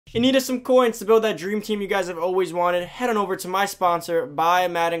In need of some coins to build that dream team you guys have always wanted, head on over to my sponsor, Buy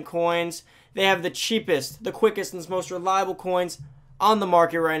Madden Coins. They have the cheapest, the quickest, and most reliable coins on the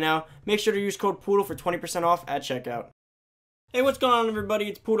market right now. Make sure to use code Poodle for 20% off at checkout. Hey, what's going on, everybody?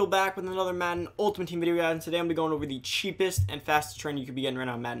 It's Poodle back with another Madden Ultimate Team video, guys. And today I'm going to be going over the cheapest and fastest training you could be getting right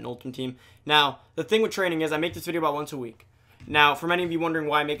now on Madden Ultimate Team. Now, the thing with training is I make this video about once a week. Now, for many of you wondering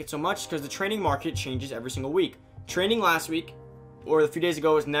why I make it so much, because the training market changes every single week. Training last week, or a few days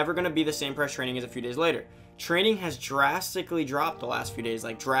ago, is never going to be the same price training as a few days later. Training has drastically dropped the last few days,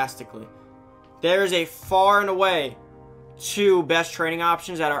 like drastically. There is a far and away two best training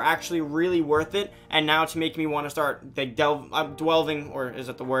options that are actually really worth it, and now to make me want to start like delving, or is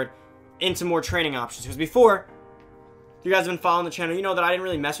that the word, into more training options. Because before, if you guys have been following the channel, you know that I didn't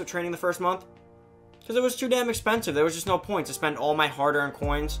really mess with training the first month because it was too damn expensive. There was just no point to spend all my hard-earned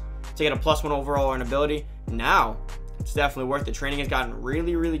coins to get a +1 overall or an ability. Now it's definitely worth it. Training has gotten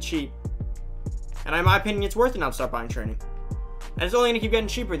really, really cheap, and in my opinion, it's worth it now to start buying training. And it's only going to keep getting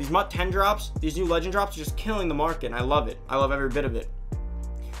cheaper. These MUT 10 drops, these new legend drops are just killing the market, and I love it. I love every bit of it.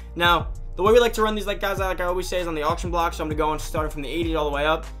 Now, the way we like to run these, like I always say, is on the auction block. So I'm going to go and starting from the 80s all the way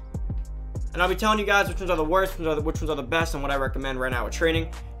up. And I'll be telling you guys which ones are the worst, which ones are the best, and what I recommend right now with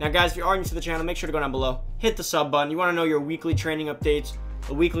training. Now, guys, if you are new to the channel, make sure to go down below. Hit the sub button. You want to know your weekly training updates,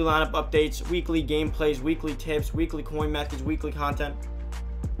 the weekly lineup updates, weekly gameplays, weekly tips, weekly coin methods, weekly content.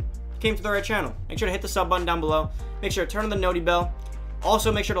 Came to the right channel. Make sure to hit the sub button down below. Make sure to turn on the noti bell.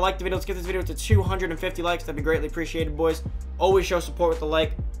 Also, make sure to like the video. Let's get this video to 250 likes. That'd be greatly appreciated, boys. Always show support with the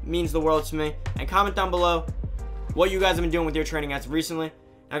like. It means the world to me. And comment down below what you guys have been doing with your training as of recently.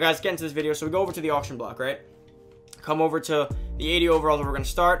 Now, guys, get into this video. So we go over to the auction block, right? Come over to the 80 overalls where we're going to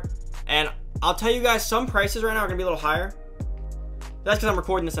start. And I'll tell you guys, some prices right now are going to be a little higher. That's because I'm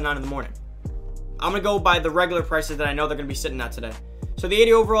recording this at 9 in the morning. I'm going to go by the regular prices that I know they're going to be sitting at today. So the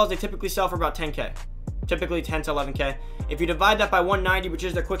 80 overalls, they typically sell for about 10K. Typically 10 to 11K. If you divide that by 190, which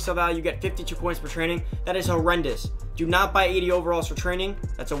is their quick sell value, you get 52 coins per training. That is horrendous. Do not buy 80 overalls for training.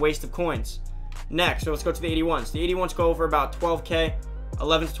 That's a waste of coins. Next, so let's go to the 81s. The 81s go for about 12K,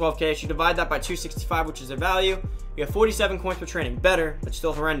 11 to 12K. If you divide that by 265, which is their value, you get 47 coins per training. Better, but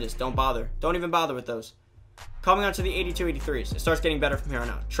still horrendous. Don't bother. Don't even bother with those. Coming on to the 82, 83s. It starts getting better from here on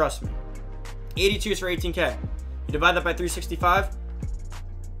out. Trust me. 82s for 18K. You divide that by 365.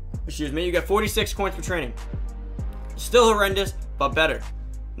 Excuse me, you get 46 coins per training. Still horrendous, but better.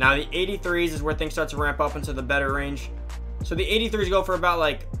 Now the 83s is where things start to ramp up into the better range. So the 83s go for about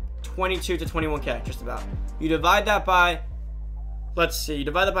like 22 to 21K, just about. You divide that by, let's see, you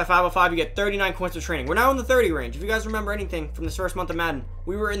divide that by 505, you get 39 coins per training. We're now in the 30 range. If you guys remember anything from this first month of Madden,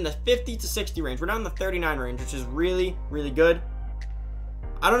 we were in the 50 to 60 range. We're now in the 39 range, which is really, really good.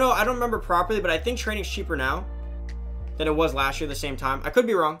 I don't know, I don't remember properly, but I think training's cheaper now than it was last year at the same time. I could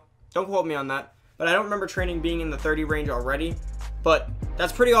be wrong. Don't quote me on that. But I don't remember training being in the 30 range already. But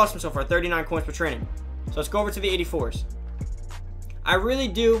that's pretty awesome so far. 39 coins per training. So let's go over to the 84s. I really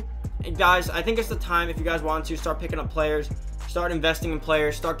do, guys, I think it's the time, if you guys want to, start picking up players. Start investing in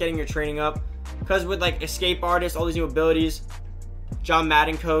players. Start getting your training up. Because with like Escape Artist, all these new abilities, John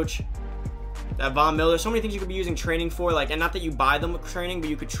Madden Coach, that Von Miller, so many things you could be using training for. Like, and not that you buy them with training, but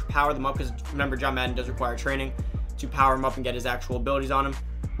you could power them up. Because remember, John Madden does require training to power him up and get his actual abilities on him.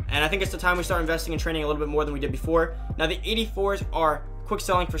 And I think it's the time we start investing in training a little bit more than we did before. Now, the 84s are quick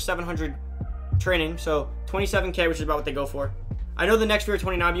selling for 700 training, so 27K, which is about what they go for. I know the next year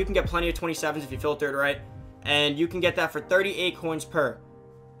 29, but you can get plenty of 27s if you filter it right. And you can get that for 38 coins per.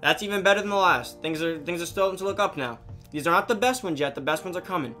 That's even better than the last. Things are starting to look up now. These are not the best ones yet. The best ones are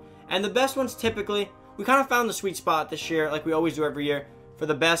coming. And the best ones typically, we kind of found the sweet spot this year, like we always do every year, for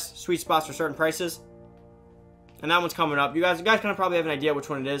the best sweet spots for certain prices. And that one's coming up. You guys kind of probably have an idea which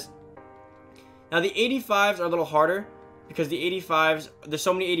one it is. Now the 85s are a little harder because the 85s, there's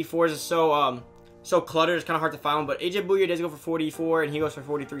so many 84s, it's so cluttered, it's kind of hard to find. But AJ Bouye does go for 44 and he goes for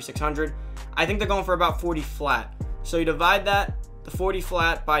 43,600. I think they're going for about 40 flat. So you divide that, the 40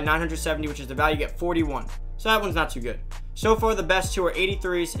 flat, by 970, which is the value, you get 41. So that one's not too good. So far the best two are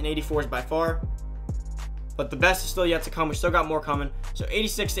 83s and 84s by far. But the best is still yet to come. We still got more coming. So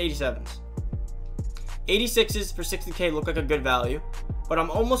 86 to 87s. 86s for 60K look like a good value, but I'm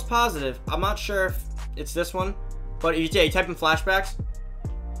almost positive, I'm not sure if it's this one, but if you type in flashbacks,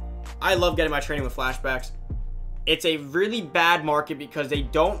 I love getting my training with flashbacks. It's a really bad market because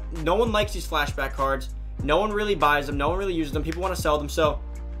no one likes these flashback cards, no one really buys them, no one really uses them, people want to sell them. So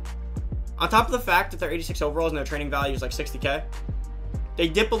on top of the fact that they're 86 overalls and their training value is like 60K, they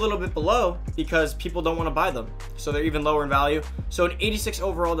dip a little bit below because people don't want to buy them. So they're even lower in value. So an 86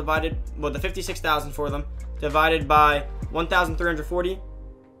 overall divided, well, the 56,000 for them, divided by 1,340,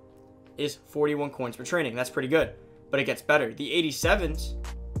 is 41 coins per training. That's pretty good, but it gets better. The 87s,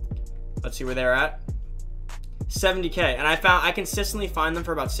 let's see where they're at. 70k, and I consistently find them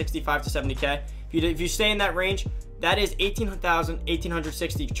for about 65 to 70k. If you stay in that range, that is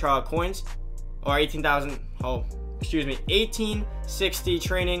 1860 coins, or 1860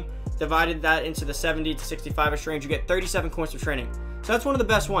 training. Divided that into the 70 to 65ish range, you get 37 coins per training. So that's one of the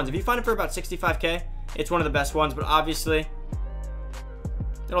best ones. If you find it for about 65k, it's one of the best ones, but obviously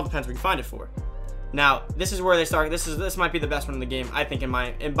it all depends what you find it for. Now, this is where they start. This might be the best one in the game, I think,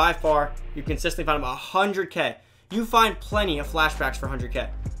 and by far, you consistently find them 100k. You find plenty of flashbacks for 100k.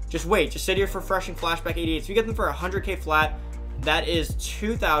 Just wait. Just sit here for refreshing flashback 88. So you get them for 100k flat. That is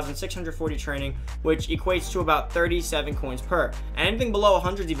 2,640 training, which equates to about 37 coins per. And anything below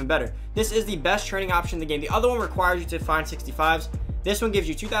 100 is even better. This is the best training option in the game. The other one requires you to find 65s. This one gives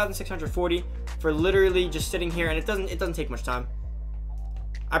you 2,640 for literally just sitting here, and it doesn't take much time.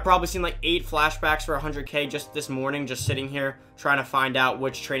 I've probably seen like 8 flashbacks for 100k just this morning, just sitting here trying to find out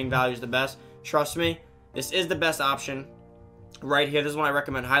which training value is the best. Trust me, this is the best option right here. This is one I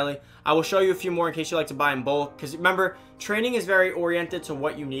recommend highly. I will show you a few more in case you like to buy in bulk, because remember, training is very oriented to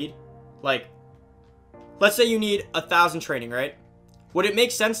what you need. Like, let's say you need 1,000 training, right? Would it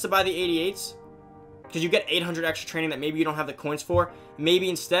make sense to buy the 88s? Because you get 800 extra training that maybe you don't have the coins for. Maybe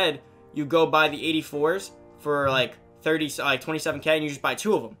instead you go buy the 84s for like 27k, and you just buy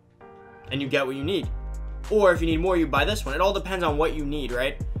 2 of them and you get what you need. Or if you need more, you buy this one. It all depends on what you need,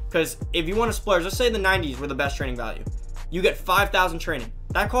 right? Because if you want to splurge, let's say the 90s were the best training value. You get 5,000 training.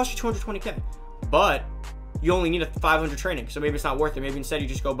 That costs you 220k. But you only need a 500 training, so maybe it's not worth it. Maybe instead you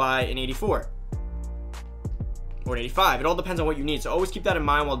just go buy an 84 or an 85. It all depends on what you need. So always keep that in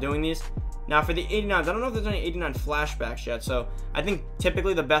mind while doing these. Now for the 89s, I don't know if there's any 89 flashbacks yet. So I think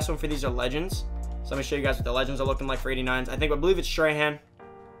typically the best one for these are legends. So let me show you guys what the legends are looking like for 89s. I believe it's Strahan.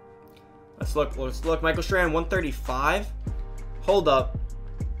 Let's look. Michael Strahan, 135. Hold up.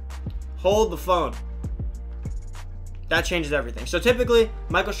 Hold the phone. That changes everything. So typically,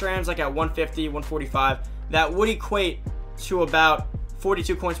 Michael Strahan's like at 150, 145. That would equate to about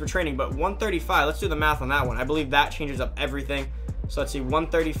 42 coins per training, but 135, let's do the math on that one. I believe that changes up everything. So let's see,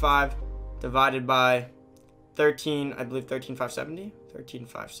 135 divided by 13, I believe 13,570.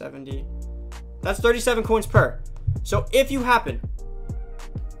 13,570. That's 37 coins per. So if you happen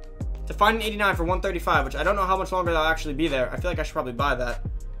to find an 89 for 135, which I don't know how much longer that'll actually be there. I feel like I should probably buy that.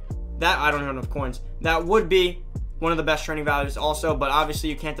 That, I don't have enough coins. That would be one of the best training values also, but obviously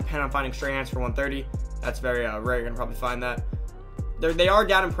you can't depend on finding Strahans for 130. That's very rare. You're gonna probably find that. They are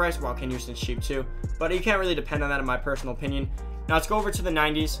down in price. Well, Ken Houston's cheap too, but you can't really depend on that in my personal opinion. Now let's go over to the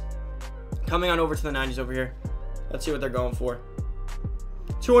 90s. Coming on over to the 90s over here. Let's see what they're going for.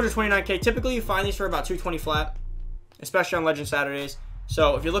 229k. Typically you find these for about 220 flat, especially on Legend Saturdays.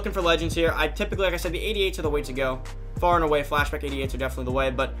 So if you're looking for legends here, I typically, like I said, the 88s are the way to go. Far and away, flashback 88s are definitely the way,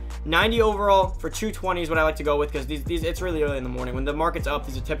 but 90 overall for 220 is what I like to go with, because these it's really early in the morning. When the market's up,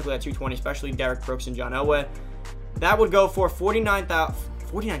 these are typically at 220, especially Derek Brooks and John Elway. That would go for 49,000,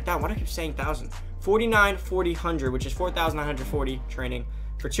 why do I keep saying 1,000? 49,400, which is 4,940 training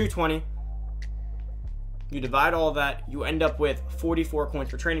for 220. You divide all of that, you end up with 44 coins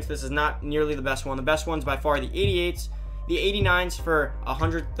per training. So this is not nearly the best one. The best one's by far the 88s, the 89s for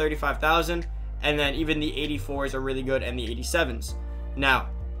 135,000, and then even the 84s are really good, and the 87s. Now,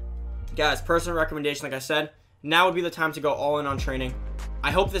 guys, personal recommendation, like I said, now would be the time to go all in on training.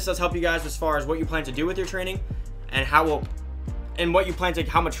 I hope this does help you guys as far as what you plan to do with your training and how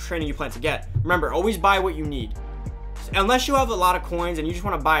much training you plan to get. Remember, always buy what you need. Unless you have a lot of coins and you just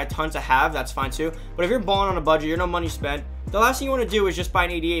want to buy a ton to have, that's fine too. But if you're balling on a budget, you're no money spent, the last thing you want to do is just buy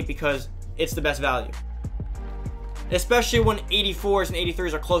an 88 because it's the best value. Especially when 84s and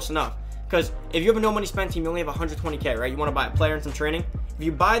 83s are close enough. Because if you have a no money spent team, you only have 120k, right? You want to buy a player and some training. If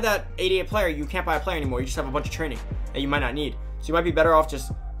you buy that 88 player, you can't buy a player anymore. You just have a bunch of training that you might not need. So you might be better off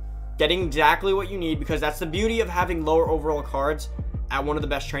just getting exactly what you need, because that's the beauty of having lower overall cards at one of the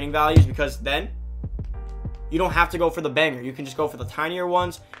best training values, because then you don't have to go for the banger. You can just go for the tinier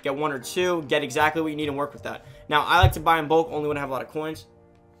ones, get 1 or 2, get exactly what you need and work with that. Now, I like to buy in bulk only when I have a lot of coins.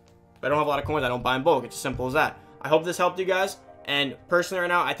 If I don't have a lot of coins, I don't buy in bulk. It's as simple as that. I hope this helped you guys. And personally right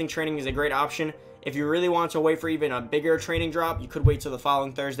now, I think training is a great option. If you really want to wait for even a bigger training drop, you could wait till the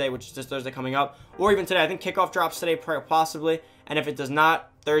following Thursday, which is this Thursday coming up. Or even today. I think kickoff drops today, possibly. And if it does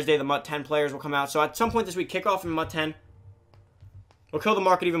not, Thursday, the MUT 10 players will come out. So at some point this week, kickoff and MUT 10 will kill the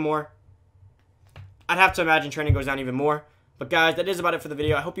market even more. I'd have to imagine training goes down even more. But guys, that is about it for the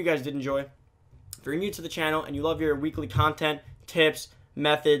video. I hope you guys did enjoy. If you're new to the channel and you love your weekly content, tips,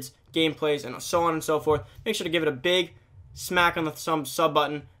 methods, gameplays, and so on and so forth, make sure to give it a big smack on the sub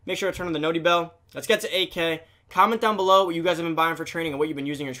button. Make sure to turn on the noti bell. Let's get to 8K. Comment down below what you guys have been buying for training and what you've been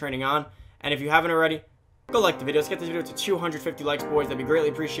using your training on. And if you haven't already, go like the video. Let's get this video to 250 likes, boys. That'd be greatly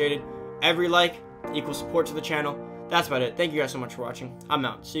appreciated. Every like equals support to the channel. That's about it. Thank you guys so much for watching. I'm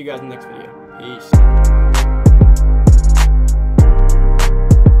out. See you guys in the next video. Peace.